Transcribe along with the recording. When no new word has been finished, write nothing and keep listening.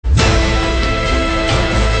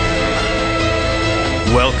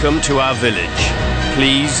Welcome to our village.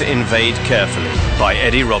 Please invade carefully by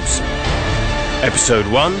Eddie Robson. Episode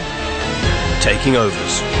 1, Taking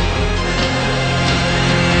Overs.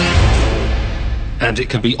 And it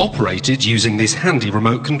can be operated using this handy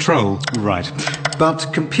remote control. Right.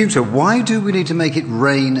 But, computer, why do we need to make it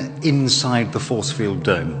rain inside the force field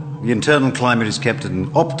dome? The internal climate is kept at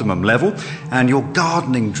an optimum level, and your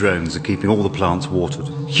gardening drones are keeping all the plants watered.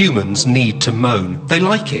 Humans need to moan. They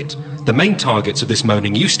like it. The main targets of this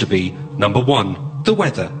moaning used to be, number 1, the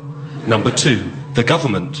weather. Number 2, the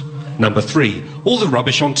government. Number 3, all the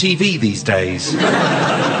rubbish on TV these days.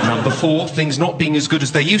 Number 4, things not being as good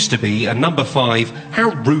as they used to be. And number 5, how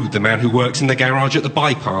rude the man who works in the garage at the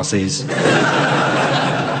bypass is.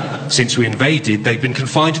 Since we invaded, they've been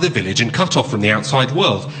confined to the village and cut off from the outside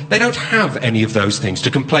world. They don't have any of those things to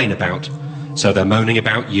complain about. So they're moaning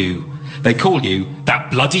about you. They call you that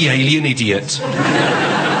bloody alien idiot.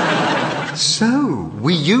 So,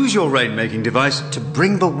 we use your rain-making device to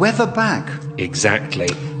bring the weather back. Exactly.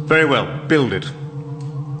 Very well, build it.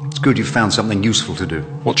 It's good you've found something useful to do.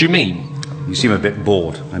 What do you mean? You seem a bit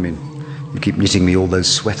bored. I mean, you keep knitting me all those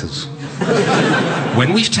sweaters.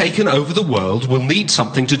 When we've taken over the world, we'll need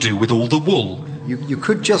something to do with all the wool. You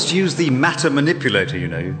could just use the matter manipulator, you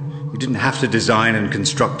know. You didn't have to design and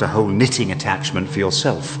construct a whole knitting attachment for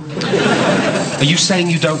yourself. Are you saying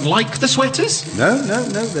you don't like the sweaters? No,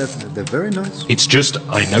 they're very nice. It's just,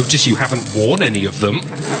 I notice you haven't worn any of them.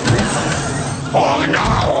 Oh no,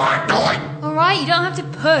 I'm going. All right, you don't have to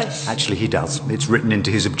push. Actually, he does. It's written into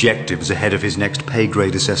his objectives ahead of his next pay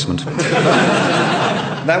grade assessment.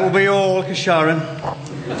 That will be all, Sharon.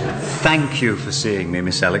 Thank you for seeing me,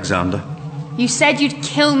 Miss Alexander. You said you'd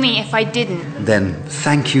kill me if I didn't. Then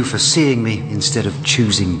thank you for seeing me instead of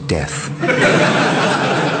choosing death.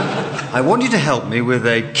 I want you to help me with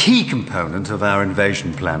a key component of our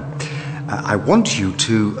invasion plan. I want you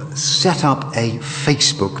to set up a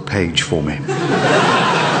Facebook page for me.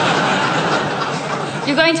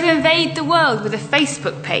 You're going to invade the world with a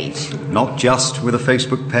Facebook page? Not just with a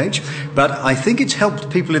Facebook page, but I think it's helped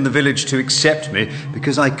people in the village to accept me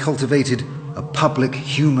because I cultivated a public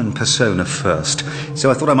human persona first.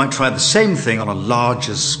 So I thought I might try the same thing on a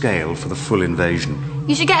larger scale for the full invasion.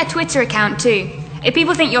 You should get a Twitter account too. If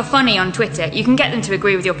people think you're funny on Twitter, you can get them to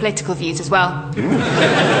agree with your political views as well.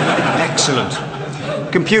 Excellent.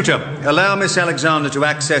 Computer, allow Miss Alexander to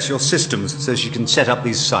access your systems so she can set up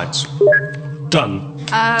these sites. Done.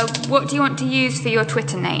 What do you want to use for your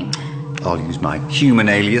Twitter name? I'll use my human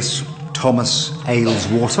alias, Thomas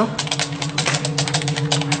Ayleswater.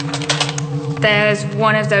 There's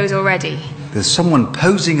one of those already. There's someone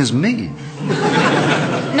posing as me.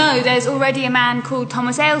 No, there's already a man called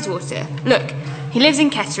Thomas Ayleswater. Look, he lives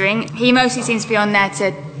in Kettering. He mostly seems to be on there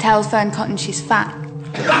to tell Fern Cotton she's fat.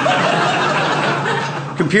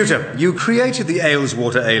 Computer, you created the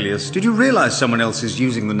Ayleswater alias. Did you realise someone else is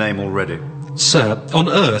using the name already? Sir, on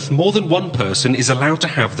Earth, more than one person is allowed to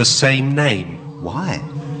have the same name. Why?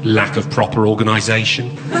 Lack of proper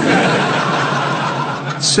organisation.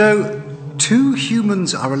 So, 2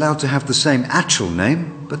 humans are allowed to have the same actual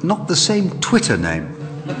name, but not the same Twitter name.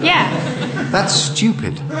 Yeah. That's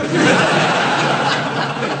stupid.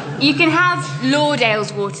 You can have Lord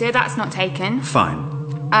Ayleswater, that's not taken. Fine.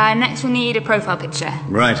 Next we'll need a profile picture.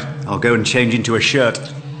 Right, I'll go and change into a shirt.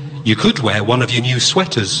 You could wear one of your new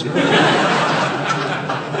sweaters.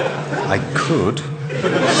 I could.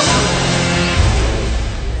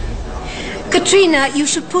 Katrina, you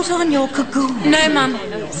should put on your cocoon. No, Mum.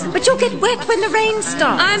 But you'll get wet when the rain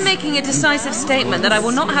starts. I'm making a decisive statement that I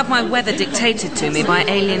will not have my weather dictated to me by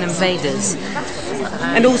alien invaders.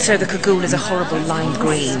 And also the cocoon is a horrible lime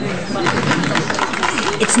green.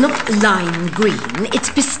 It's not lime green, it's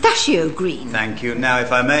pistachio green. Thank you. Now,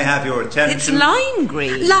 if I may have your attention... It's lime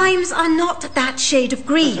green. Limes are not that shade of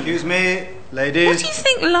green. Excuse me, ladies. What do you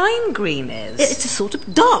think lime green is? It's a sort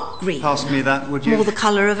of dark green. Pass me that, would you? More the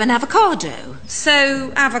colour of an avocado.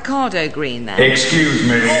 So, avocado green then? Excuse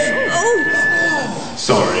me. Oh!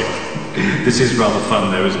 Sorry. This is rather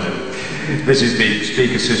fun though, isn't it? This is the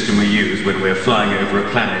speaker system we use when we're flying over a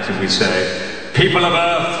planet and we say, "People of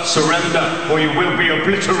Earth, surrender or you will be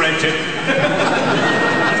obliterated."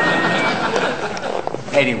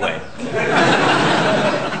 Anyway.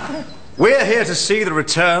 We're here to see the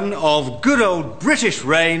return of good old British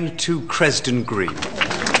rain to Cresden Green.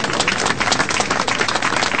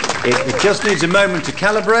 It just needs a moment to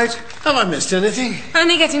calibrate. Have I missed anything?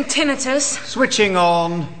 Only getting tinnitus. Switching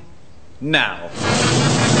on now.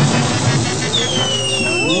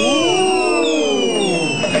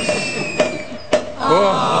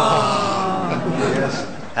 Oh. Yes.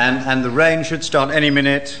 And the rain should start any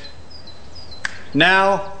minute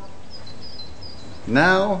Now,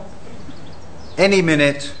 any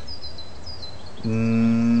minute.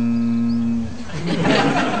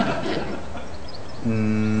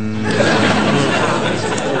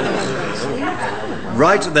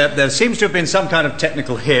 Right, there seems to have been some kind of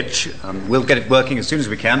technical hitch. We'll get it working as soon as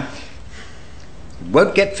we can. It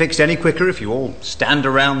won't get fixed any quicker if you all stand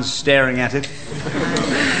around staring at it.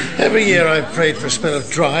 Every year I've prayed for a spell of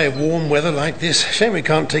dry, warm weather like this. Shame we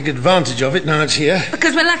can't take advantage of it now it's here.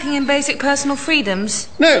 Because we're lacking in basic personal freedoms?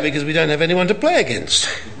 No, because we don't have anyone to play against.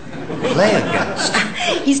 Play against?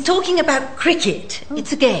 He's talking about cricket.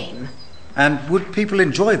 It's a game. And would people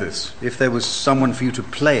enjoy this if there was someone for you to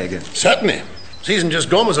play against? Certainly. Season just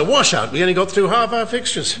gone was a washout. We only got through half our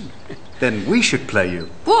fixtures. Then we should play you.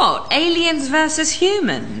 What? Aliens versus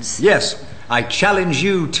humans? Yes. I challenge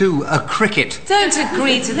you to a cricket. Don't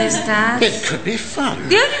agree to this, Dad. It could be fun.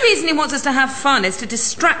 The only reason he wants us to have fun is to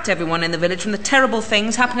distract everyone in the village from the terrible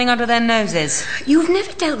things happening under their noses. You've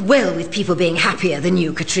never dealt well with people being happier than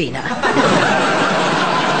you, Katrina.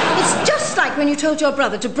 It's just like when you told your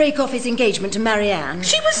brother to break off his engagement to Marianne.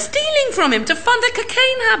 She was stealing from him to fund a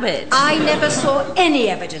cocaine habit. I never saw any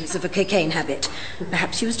evidence of a cocaine habit.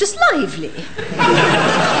 Perhaps she was just lively.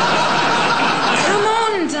 Come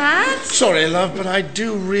on, Dad. Sorry, love, but I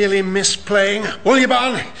do really miss playing.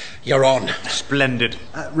 Woollybarn, you're on. Splendid.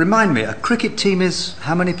 Remind me, a cricket team is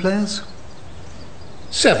how many players?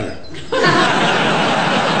 7.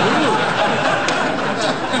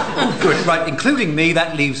 Good, right, including me,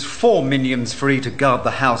 that leaves 4 minions free to guard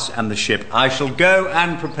the house and the ship. I shall go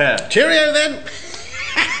and prepare. Cheerio, then.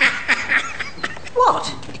 What?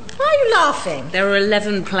 Why are you laughing? There are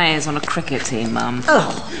 11 players on a cricket team, Mum.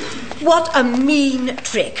 Oh, what a mean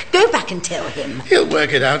trick. Go back and tell him. He'll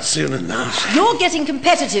work it out soon enough. You're getting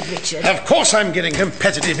competitive, Richard. Of course I'm getting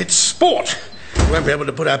competitive. It's sport. We won't be able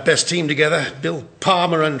to put our best team together. Bill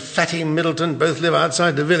Palmer and Fatty Middleton both live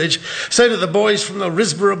outside the village. So do the boys from the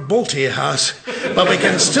Risborough Balti house. But we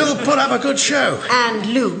can still put up a good show. And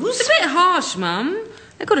lose? It's a bit harsh, Mum.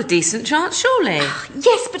 They've got a decent chance, surely.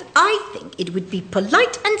 Yes, but I think it would be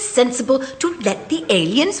polite and sensible to let the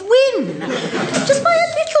aliens win. Just by a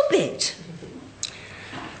little bit.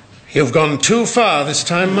 You've gone too far this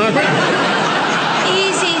time, Margaret.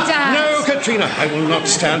 Easy, Dad. No, Katrina, I will not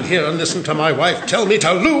stand here and listen to my wife tell me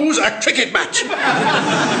to lose a cricket match.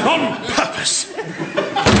 On purpose.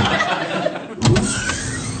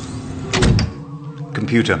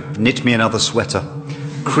 Computer, knit me another sweater.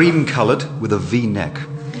 Cream-coloured with a V-neck.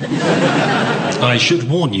 I should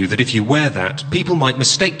warn you that if you wear that, people might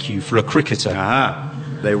mistake you for a cricketer. Ah,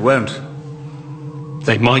 they won't.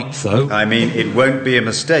 They might, though. I mean, it won't be a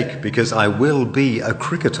mistake, because I will be a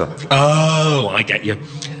cricketer. Oh, I get you.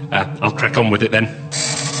 I'll crack on with it then.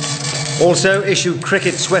 Also, issue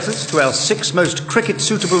cricket sweaters to our 6 most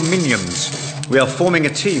cricket-suitable minions. We are forming a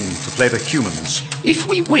team to play the humans. If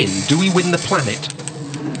we win, do we win the planet?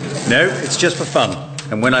 No, it's just for fun.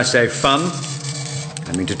 And when I say fun,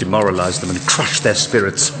 I mean to demoralise them and crush their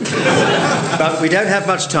spirits. But we don't have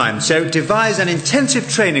much time, so devise an intensive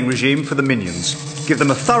training regime for the minions. Give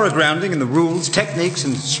them a thorough grounding in the rules, techniques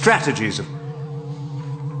and strategies of...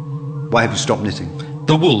 Why have you stopped knitting?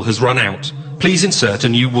 The wool has run out. Please insert a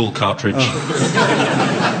new wool cartridge.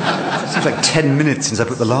 Oh. Seems like 10 minutes since I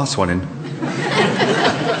put the last one in.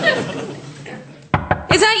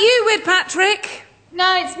 Is that you, Weird Patrick?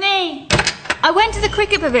 No, it's me. I went to the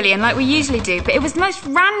cricket pavilion like we usually do, but it was the most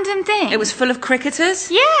random thing. It was full of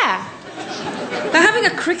cricketers? Yeah. They're having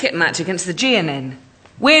a cricket match against the Geonin.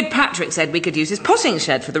 Weird Patrick said we could use his potting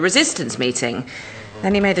shed for the resistance meeting.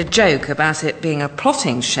 Then he made a joke about it being a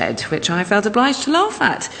plotting shed, which I felt obliged to laugh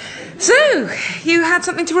at. So, you had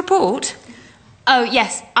something to report? Oh,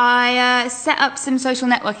 yes. I set up some social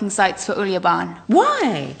networking sites for Ulyaban.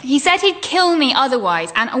 Why? He said he'd kill me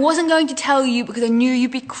otherwise, and I wasn't going to tell you because I knew you'd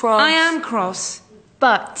be cross. I am cross.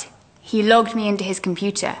 But he logged me into his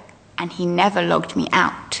computer, and he never logged me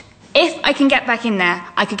out. If I can get back in there,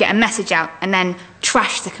 I could get a message out and then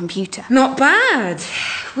trash the computer. Not bad.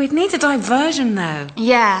 We'd need a diversion, though.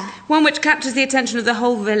 Yeah. One which captures the attention of the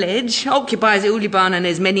whole village, occupies Ulyaban and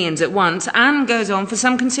his minions at once, and goes on for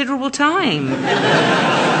some considerable time. Tricky.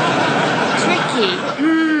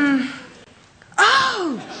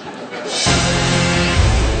 Oh!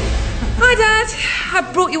 Hi, Dad.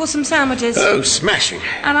 I brought you all some sandwiches. Oh, smashing.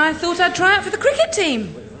 And I thought I'd try out for the cricket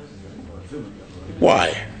team.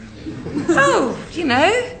 Why? Oh, you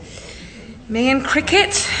know, me and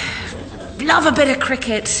cricket. Love a bit of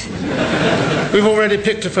cricket. We've already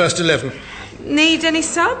picked a first 11. Need any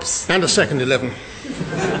subs? And a second 11.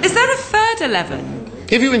 Is there a third 11?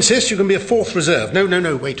 If you insist, you can be a 4th reserve. No,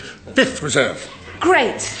 wait. 5th reserve.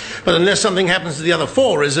 Great. But unless something happens to the other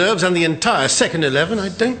 4 reserves and the entire second 11, I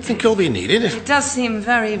don't think you'll be needed. It does seem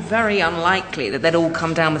very, very unlikely that they'd all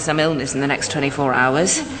come down with some illness in the next 24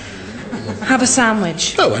 hours. Have a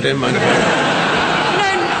sandwich. Oh, I don't mind.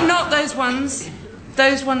 No, not those ones.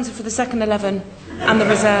 Those ones are for the second 11 and the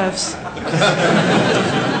reserves.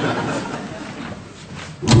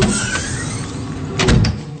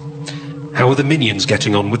 How are the minions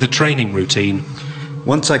getting on with the training routine?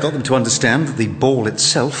 Once I got them to understand that the ball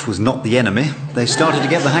itself was not the enemy, they started to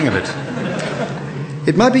get the hang of it.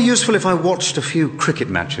 It might be useful if I watched a few cricket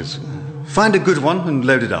matches. Find a good one and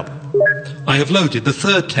load it up. I have loaded the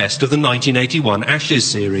 3rd test of the 1981 Ashes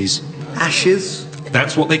series. Ashes?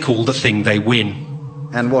 That's what they call the thing they win.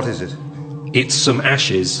 And what is it? It's some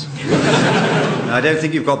ashes. I don't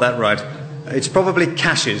think you've got that right. It's probably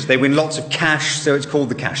cashes. They win lots of cash, so it's called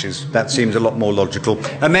the cashes. That seems a lot more logical.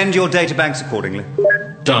 Amend your databanks accordingly.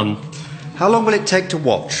 Done. How long will it take to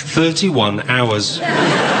watch? 31 hours. What the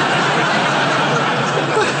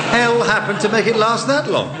hell happened to make it last that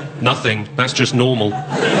long? Nothing. That's just normal.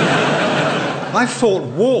 I fought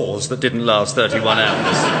wars that didn't last 31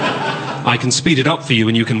 hours. I can speed it up for you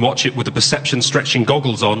and you can watch it with the perception-stretching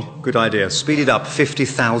goggles on. Good idea. Speed it up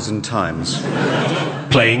 50,000 times.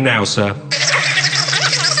 Playing now, sir.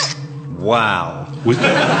 Wow.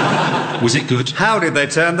 Was it good? How did they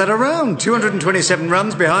turn that around? 227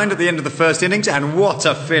 runs behind at the end of the first innings, and what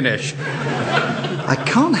a finish. I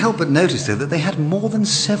can't help but notice, though, that they had more than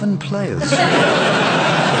 7 players.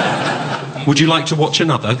 Would you like to watch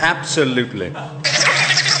another? Absolutely.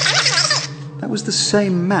 That was the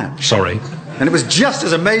same match. Sorry. And it was just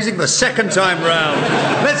as amazing the second time round.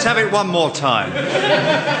 Let's have it one more time.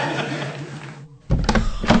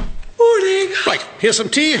 Right, here's some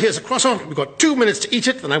tea, here's a croissant. We've got 2 minutes to eat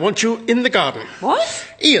it, then I want you in the garden. What?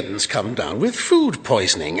 Ian's come down with food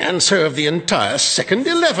poisoning, and so have the entire second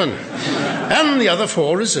 11. And the other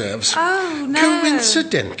 4 reserves. Oh, no.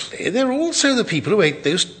 Coincidentally, they're also the people who ate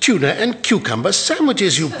those tuna and cucumber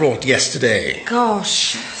sandwiches you brought yesterday.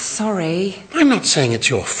 Gosh, sorry. I'm not saying it's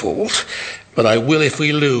your fault, but I will if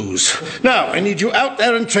we lose. Now, I need you out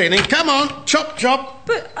there and training. Come on, chop, chop.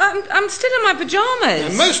 But I'm still in my pyjamas.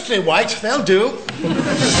 They're mostly white, they'll do.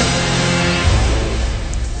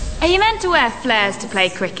 Are you meant to wear flares to play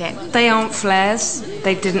cricket? They aren't flares.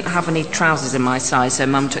 They didn't have any trousers in my size, so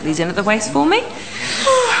Mum took these in at the waist for me.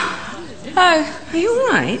 Oh, are you all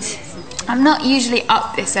right? I'm not usually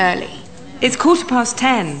up this early. It's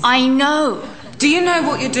 10:15. I know. Do you know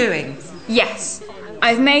what you're doing? Yes.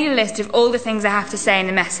 I've made a list of all the things I have to say in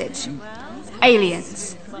the message.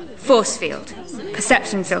 Aliens. Force field.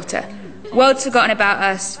 Perception filter. World's forgotten about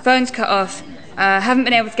us. Phones cut off. Haven't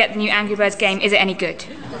been able to get the new Angry Birds game. Is it any good?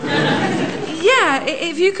 Yeah,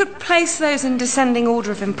 if you could place those in descending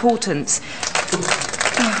order of importance.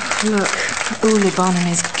 Oh, look, Uliban and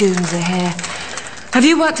his goons are here. Have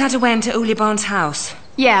you worked out a way into Uliban's house?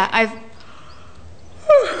 Yeah,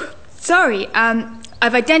 Sorry,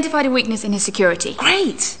 I've identified a weakness in his security.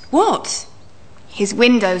 Great. What? His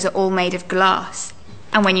windows are all made of glass.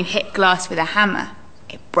 And when you hit glass with a hammer,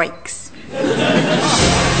 it breaks.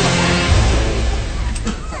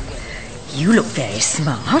 You look very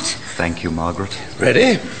smart. Thank you, Margaret.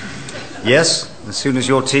 Ready? Yes, as soon as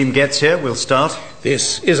your team gets here, we'll start.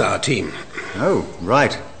 This is our team. Oh,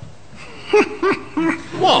 right.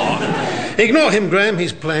 What? Ignore him, Graham.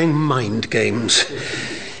 He's playing mind games.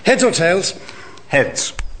 Heads or tails?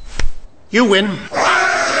 Heads. You win.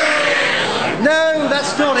 No,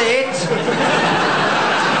 that's not it.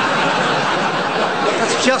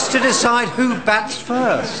 That's just to decide who bats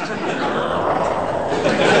first.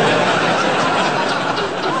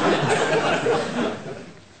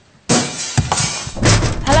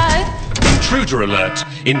 Hello? Intruder alert!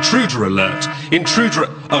 Intruder alert! Intruder...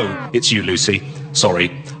 Oh, it's you, Lucy.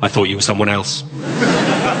 Sorry, I thought you were someone else.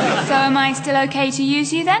 So am I still okay to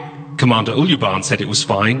use you then? Commander Ulyaban said it was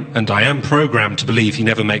fine, and I am programmed to believe he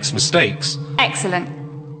never makes mistakes. Excellent.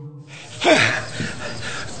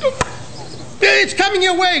 It's coming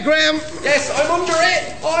your way, Graham. Yes, I'm under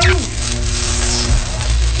it.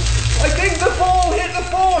 I think the ball hit the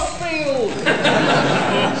force field.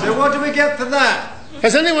 So what do we get for that?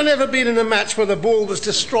 Has anyone ever been in a match where the ball was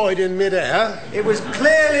destroyed in midair? It was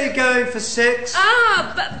clearly going for 6.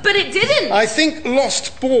 Ah, but it didn't. I think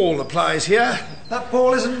lost ball applies here. That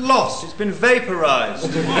ball isn't lost. It's been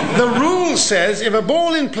vaporised. The rule says if a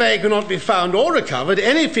ball in play cannot be found or recovered,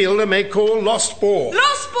 any fielder may call lost ball.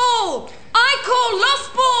 Lost ball! I call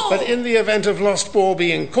lost ball! But in the event of lost ball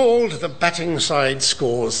being called, the batting side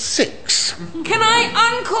scores 6. Can I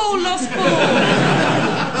uncall lost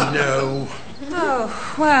ball? No. Oh.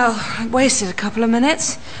 Oh, well, I wasted a couple of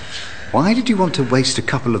minutes. Why did you want to waste a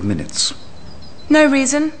couple of minutes? No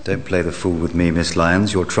reason. Don't play the fool with me, Miss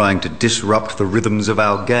Lyons. You're trying to disrupt the rhythms of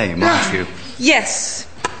our game, aren't you? Yes,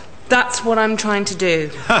 that's what I'm trying to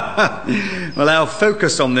do. Well, our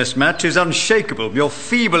focus on this match is unshakable. Your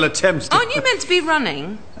feeble attempts to... Aren't you meant to be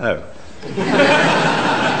running? Oh.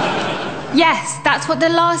 Yes, that's what the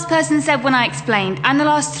last person said when I explained, and the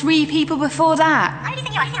last 3 people before that.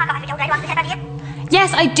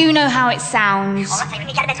 Yes, I do know how it sounds.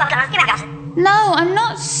 No, I'm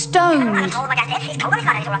not stoned.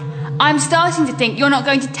 I'm starting to think you're not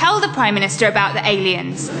going to tell the Prime Minister about the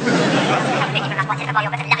aliens.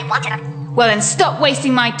 Well, then stop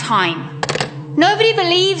wasting my time. Nobody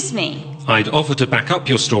believes me. I'd offer to back up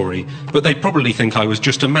your story, but they'd probably think I was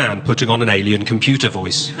just a man putting on an alien computer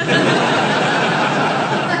voice.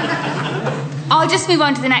 I'll just move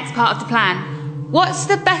on to the next part of the plan. What's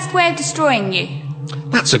the best way of destroying you?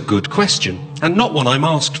 That's a good question, and not one I'm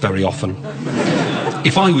asked very often.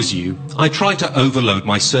 If I was you, I'd try to overload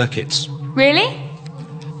my circuits. Really?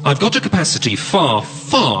 I've got a capacity far,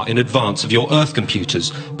 far in advance of your Earth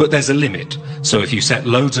computers, but there's a limit. So if you set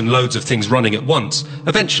loads and loads of things running at once,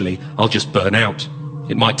 eventually I'll just burn out.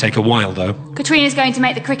 It might take a while, though. Katrina's going to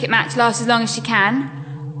make the cricket match last as long as she can.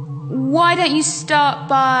 Why don't you start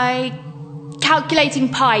by calculating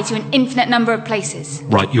pi to an infinite number of places?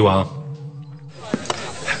 Right you are.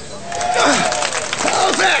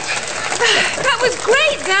 How's that? That was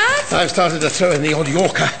great, Dad. I've started to throw in the odd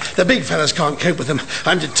Yorker. The big fellas can't cope with them.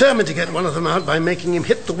 I'm determined to get one of them out by making him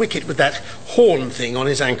hit the wicket with that horn thing on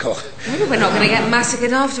his ankle. Maybe we're not going to get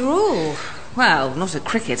massacred after all. Well, not at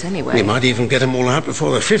cricket, anyway. We might even get them all out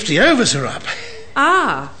before the 50 overs are up.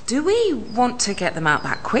 Ah, do we want to get them out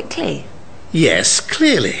that quickly? Yes,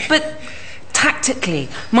 clearly. But tactically,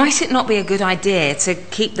 might it not be a good idea to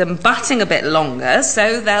keep them batting a bit longer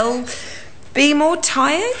so they'll be more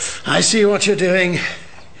tired? I see what you're doing.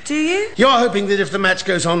 Do you? You're hoping that if the match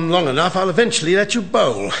goes on long enough, I'll eventually let you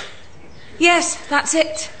bowl. Yes, that's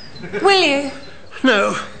it. Will you?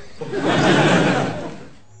 No.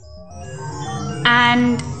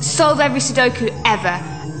 And solve every Sudoku ever.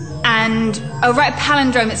 And write a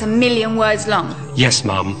palindrome that's 1,000,000 words long. Yes,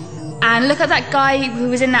 Mum. And look at that guy who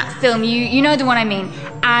was in that film, you know the one I mean.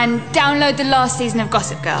 And download the last season of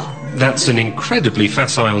Gossip Girl. That's an incredibly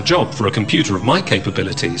facile job for a computer of my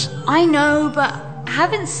capabilities. I know, but I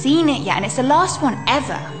haven't seen it yet, and it's the last one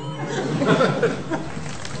ever.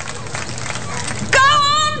 Go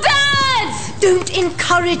on, Dad! Don't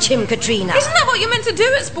encourage him, Katrina. Isn't that what you're meant to do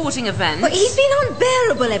at sporting events? Well, he's been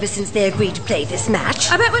unbearable ever since they agreed to play this match.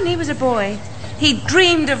 I bet when he was a boy, he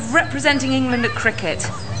dreamed of representing England at cricket.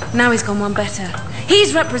 Now he's gone one better.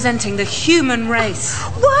 He's representing the human race.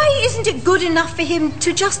 Why isn't it good enough for him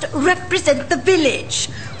to just represent the village?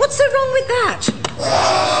 What's so wrong with that?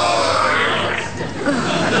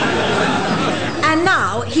 And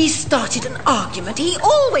now he's started an argument. He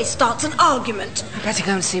always starts an argument. I better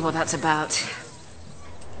go and see what that's about.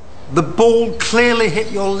 The ball clearly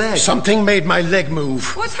hit your leg. Something made my leg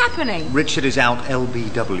move. What's happening? Richard is out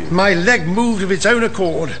LBW. My leg moved of its own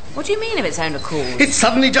accord. What do you mean of its own accord? It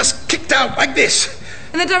suddenly just kicked out like this.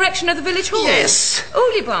 In the direction of the village hall? Yes.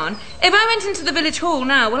 Oliban, if I went into the village hall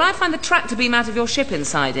now, will I find the tractor beam out of your ship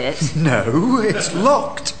inside it? No, it's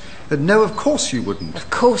locked. No, of course you wouldn't. Of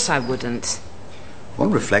course I wouldn't. On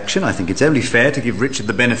reflection, I think it's only fair to give Richard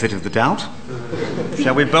the benefit of the doubt.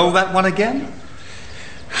 Shall we bowl that one again?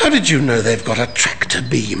 How did you know they've got a tractor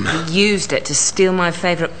beam? He used it to steal my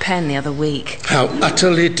favourite pen the other week. How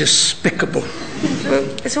utterly despicable. Well,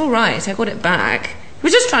 it's all right. I got it back. He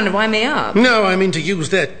was just trying to wind me up. No, I mean to use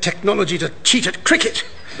their technology to cheat at cricket.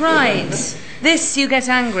 Right. This you get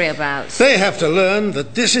angry about. They have to learn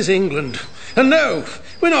that this is England. And no,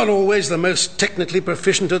 we're not always the most technically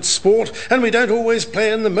proficient at sport, and we don't always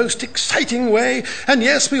play in the most exciting way. And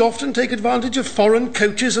yes, we often take advantage of foreign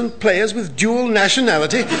coaches and players with dual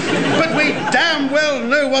nationality. But we damn well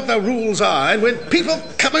know what the rules are, and when people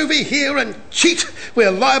come over here and cheat,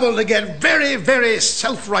 we're liable to get very, very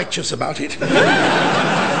self-righteous about it.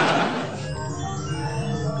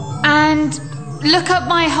 And look up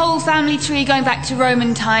my whole family tree going back to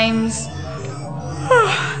Roman times.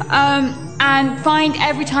 And find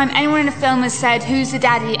every time anyone in a film has said, "Who's the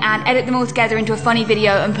daddy?" and edit them all together into a funny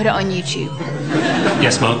video and put it on YouTube.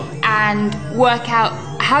 Yes, Mum. And work out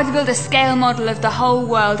how to build a scale model of the whole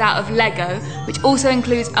world out of Lego, which also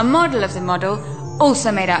includes a model of the model,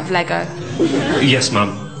 also made out of Lego. Yes,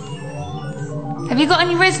 Mum. Have you got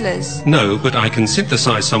any Rizzlers? No, but I can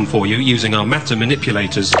synthesize some for you using our matter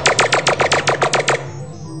manipulators.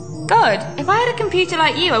 God, if I had a computer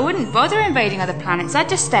like you, I wouldn't bother invading other planets. I'd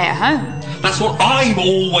just stay at home. That's what I'm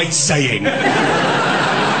always saying.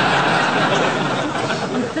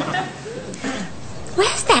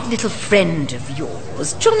 Where's that little friend of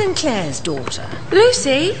yours, John and Claire's daughter?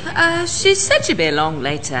 Lucy? She said she'd be along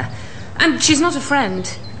later. And she's not a friend.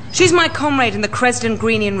 She's my comrade in the Cresden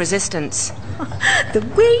Greenian Resistance. The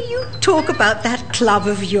way you talk about that club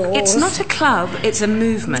of yours. It's not a club, it's a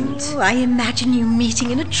movement. Oh, I imagine you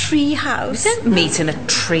meeting in a tree house. We don't meet in a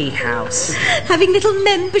tree house. Having little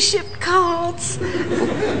membership cards.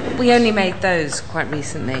 We only made those quite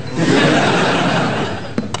recently.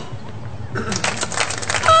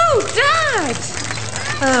 Oh, Dad!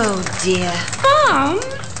 Oh, dear. Mom,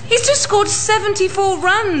 he's just scored 74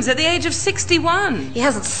 runs at the age of 61. He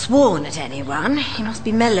hasn't sworn at anyone. He must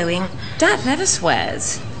be mellowing. Dad never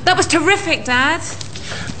swears. That was terrific, Dad.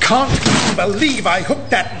 Can't believe I hooked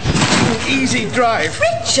that easy drive.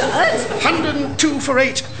 Richard! 102 for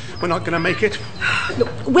 8. We're not going to make it. Look,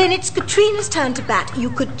 when it's Katrina's turn to bat, you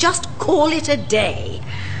could just call it a day.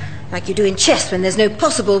 Like you do in chess when there's no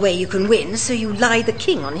possible way you can win, so you lie the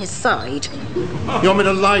king on his side. You want me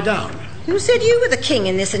to lie down? Who said you were the king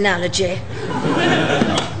in this analogy?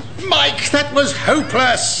 Mike, that was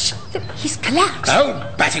hopeless. Look, he's collapsed. The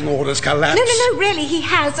whole batting order's collapsed. No, really, he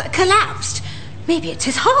has collapsed. Maybe it's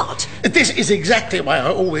his heart. This is exactly why I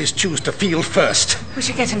always choose to field first. We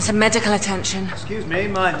should get him some medical attention. Excuse me,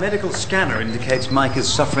 my medical scanner indicates Mike is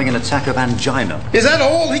suffering an attack of angina. Is that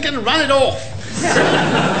all? He can run it off.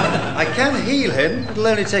 I can heal him. It'll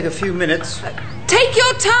only take a few minutes. Take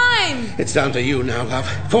your time! It's down to you now, love.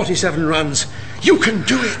 47 runs. You can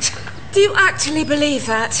do it. Do you actually believe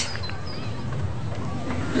that?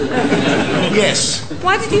 Yes.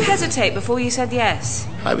 Why did you hesitate before you said yes?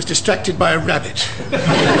 I was distracted by a rabbit.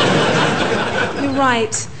 You're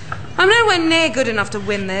right. I'm nowhere near good enough to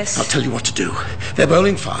win this. I'll tell you what to do. They're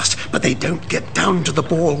bowling fast, but they don't get down to the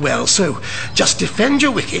ball well, so just defend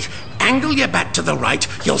your wicket, angle your bat to the right,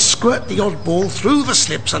 you'll squirt the odd ball through the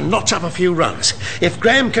slips and notch up a few runs. If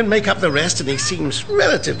Graham can make up the rest, and he seems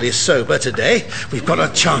relatively sober today, we've got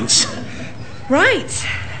a chance. Right.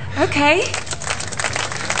 Okay.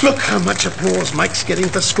 Look how much applause Mike's getting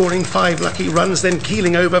for scoring 5 lucky runs, then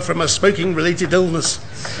keeling over from a smoking-related illness.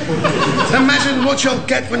 Imagine what you'll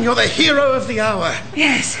get when you're the hero of the hour.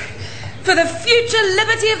 Yes. For the future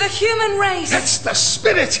liberty of the human race. That's the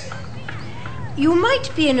spirit. You might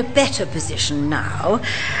be in a better position now.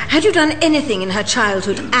 Had you done anything in her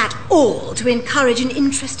childhood at all to encourage an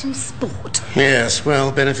interest in sport? Yes,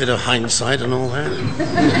 well, benefit of hindsight and all that.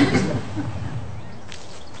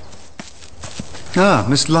 Ah,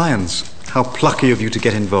 Miss Lyons. How plucky of you to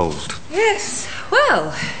get involved. Yes.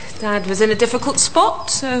 Well, Dad was in a difficult spot,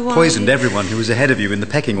 so... Poisoned everyone who was ahead of you in the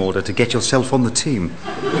pecking order to get yourself on the team.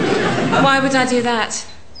 Why would I do that?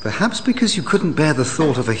 Perhaps because you couldn't bear the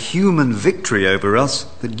thought of a human victory over us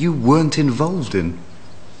that you weren't involved in.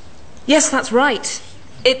 Yes, that's right.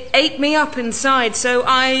 It ate me up inside, so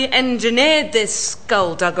I engineered this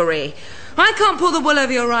skullduggery. I can't pull the wool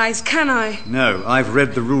over your eyes, can I? No, I've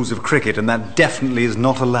read the rules of cricket, and that definitely is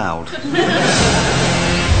not allowed.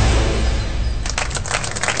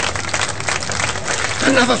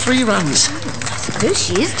 Another 3 runs. I suppose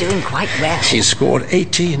she is doing quite well. She's scored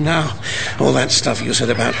 18 now. All that stuff you said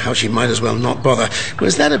about how she might as well not bother,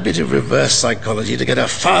 was that a bit of reverse psychology to get her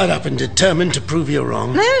fired up and determined to prove you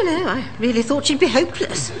wrong? No, I really thought she'd be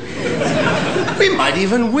hopeless. We might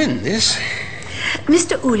even win this.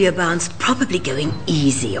 Mr. Ulyaban's probably going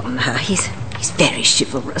easy on her. He's very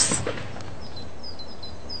chivalrous.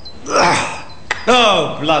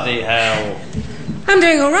 Oh, bloody hell. I'm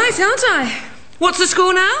doing all right, aren't I? What's the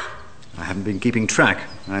score now? I haven't been keeping track.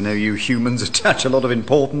 I know you humans attach a lot of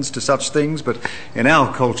importance to such things, but in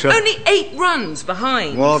our culture... Only 8 runs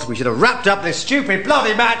behind. What? We should have wrapped up this stupid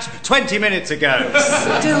bloody match 20 minutes ago.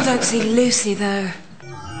 Still don't see Lucy, though.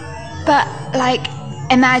 But, like,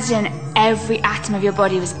 imagine every atom of your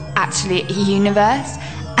body was actually a universe,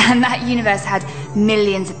 and that universe had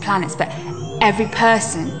millions of planets, but every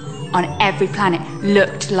person on every planet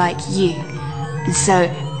looked like you. And so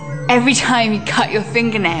every time you cut your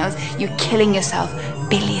fingernails, you're killing yourself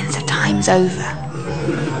billions of times over.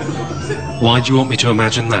 Why do you want me to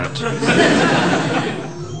imagine that?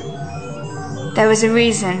 There was a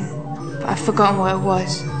reason, but I've forgotten what it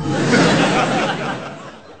was.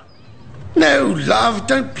 No, love,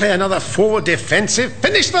 don't play another forward defensive.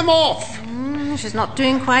 Finish them off. She's not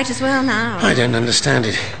doing quite as well now. I don't understand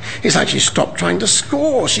it. It's like she stopped trying to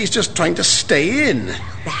score. She's just trying to stay in.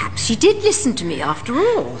 Perhaps she did listen to me after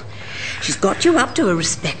all. She's got you up to a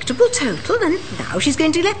respectable total, and now she's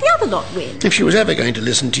going to let the other lot win. If she was ever going to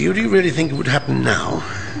listen to you, do you really think it would happen now?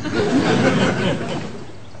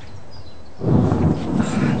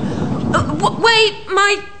 Wait,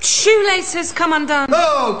 my shoelace has come undone.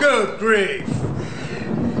 Oh, good grief!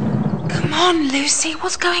 Come on, Lucy,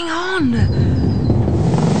 what's going on?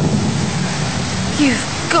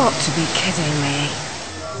 You've got to be kidding me.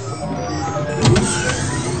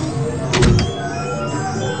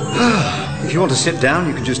 If you want to sit down,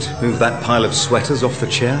 you can just move that pile of sweaters off the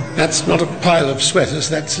chair. That's not a pile of sweaters,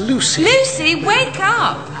 that's Lucy. Lucy, wake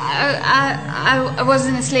up! I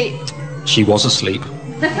wasn't asleep. She was asleep.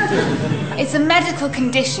 It's a medical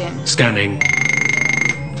condition. Scanning.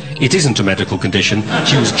 It isn't a medical condition.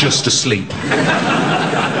 She was just asleep.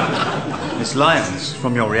 Miss Lyons,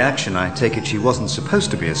 from your reaction, I take it she wasn't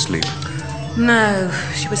supposed to be asleep. No,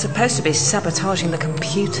 she was supposed to be sabotaging the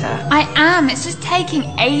computer. I am. It's just taking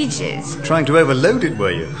ages. Trying to overload it,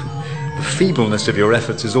 were you? The feebleness of your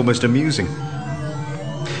efforts is almost amusing.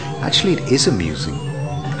 Actually, it is amusing.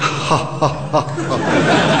 Ha ha ha ha.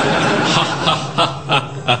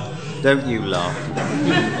 Don't you laugh.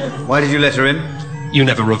 Why did you let her in? You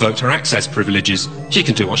never revoked her access privileges. She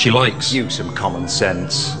can do what she likes. Use some common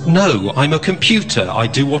sense. No, I'm a computer. I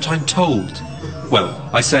do what I'm told. Well,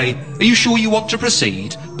 I say, are you sure you want to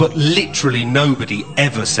proceed? But literally nobody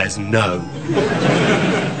ever says no.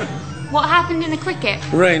 What happened in the cricket?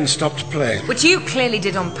 Rain stopped play. Which you clearly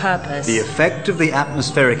did on purpose. The effect of the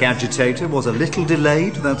atmospheric agitator was a little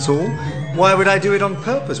delayed, that's all. Why would I do it on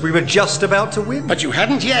purpose? We were just about to win. But you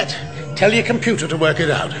hadn't yet. Tell your computer to work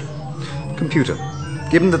it out. Computer,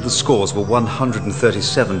 given that the scores were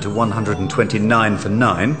 137 to 129 for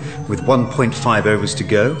 9, with 1.5 overs to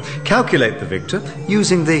go, calculate the victor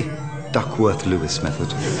using the Duckworth-Lewis method.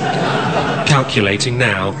 Calculating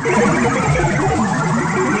now.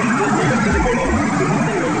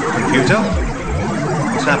 Computer,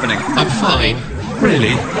 what's happening? I'm fine.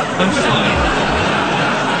 Really? I'm fine.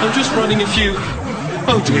 I'm just running a few...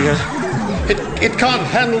 Oh dear. It can't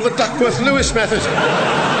handle the Duckworth-Lewis method.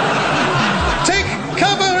 Take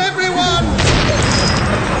cover, everyone!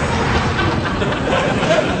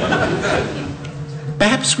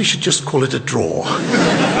 Perhaps we should just call it a draw.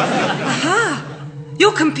 Aha!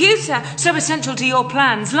 Your computer, so essential to your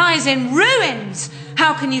plans, lies in ruins.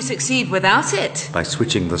 How can you succeed without it? By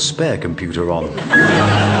switching the spare computer on.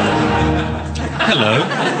 Hello.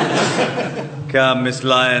 Come, Miss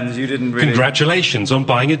Lyons, you didn't really... Congratulations on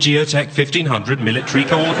buying a Geotech 1500 military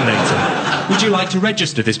coordinator. Would you like to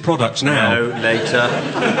register this product now? No, later.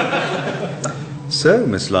 So,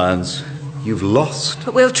 Miss Lyons, you've lost.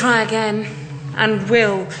 But we'll try again. And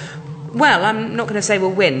we'll... Well, I'm not going to say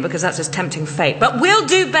we'll win, because that's just tempting fate. But we'll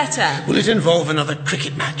do better. Will it involve another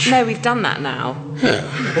cricket match? No, we've done that now.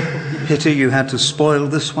 Pity you had to spoil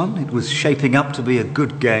this one. It was shaping up to be a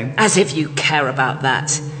good game. As if you care about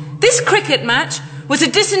that. This cricket match was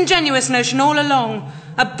a disingenuous notion all along.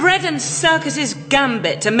 A bread and circuses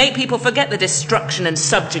gambit to make people forget the destruction and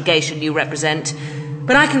subjugation you represent.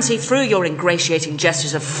 But I can see through your ingratiating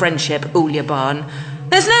gestures of friendship, Ulyaban.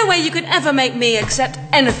 There's no way you could ever make me accept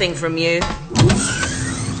anything from you.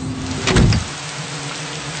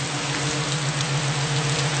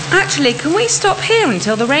 Actually, can we stop here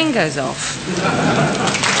until the rain goes off?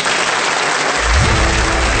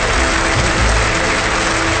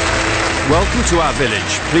 Welcome to Our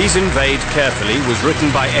Village. Please Invade Carefully was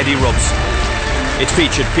written by Eddie Robson. It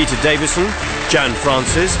featured Peter Davison, Jan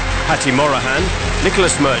Francis, Hattie Morahan,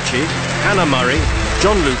 Nicholas Murchie, Hannah Murray,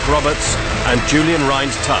 John Luke Roberts and Julian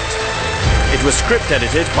Rind-Tutt. It was script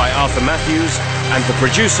edited by Arthur Matthews and the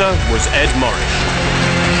producer was Ed Morrish.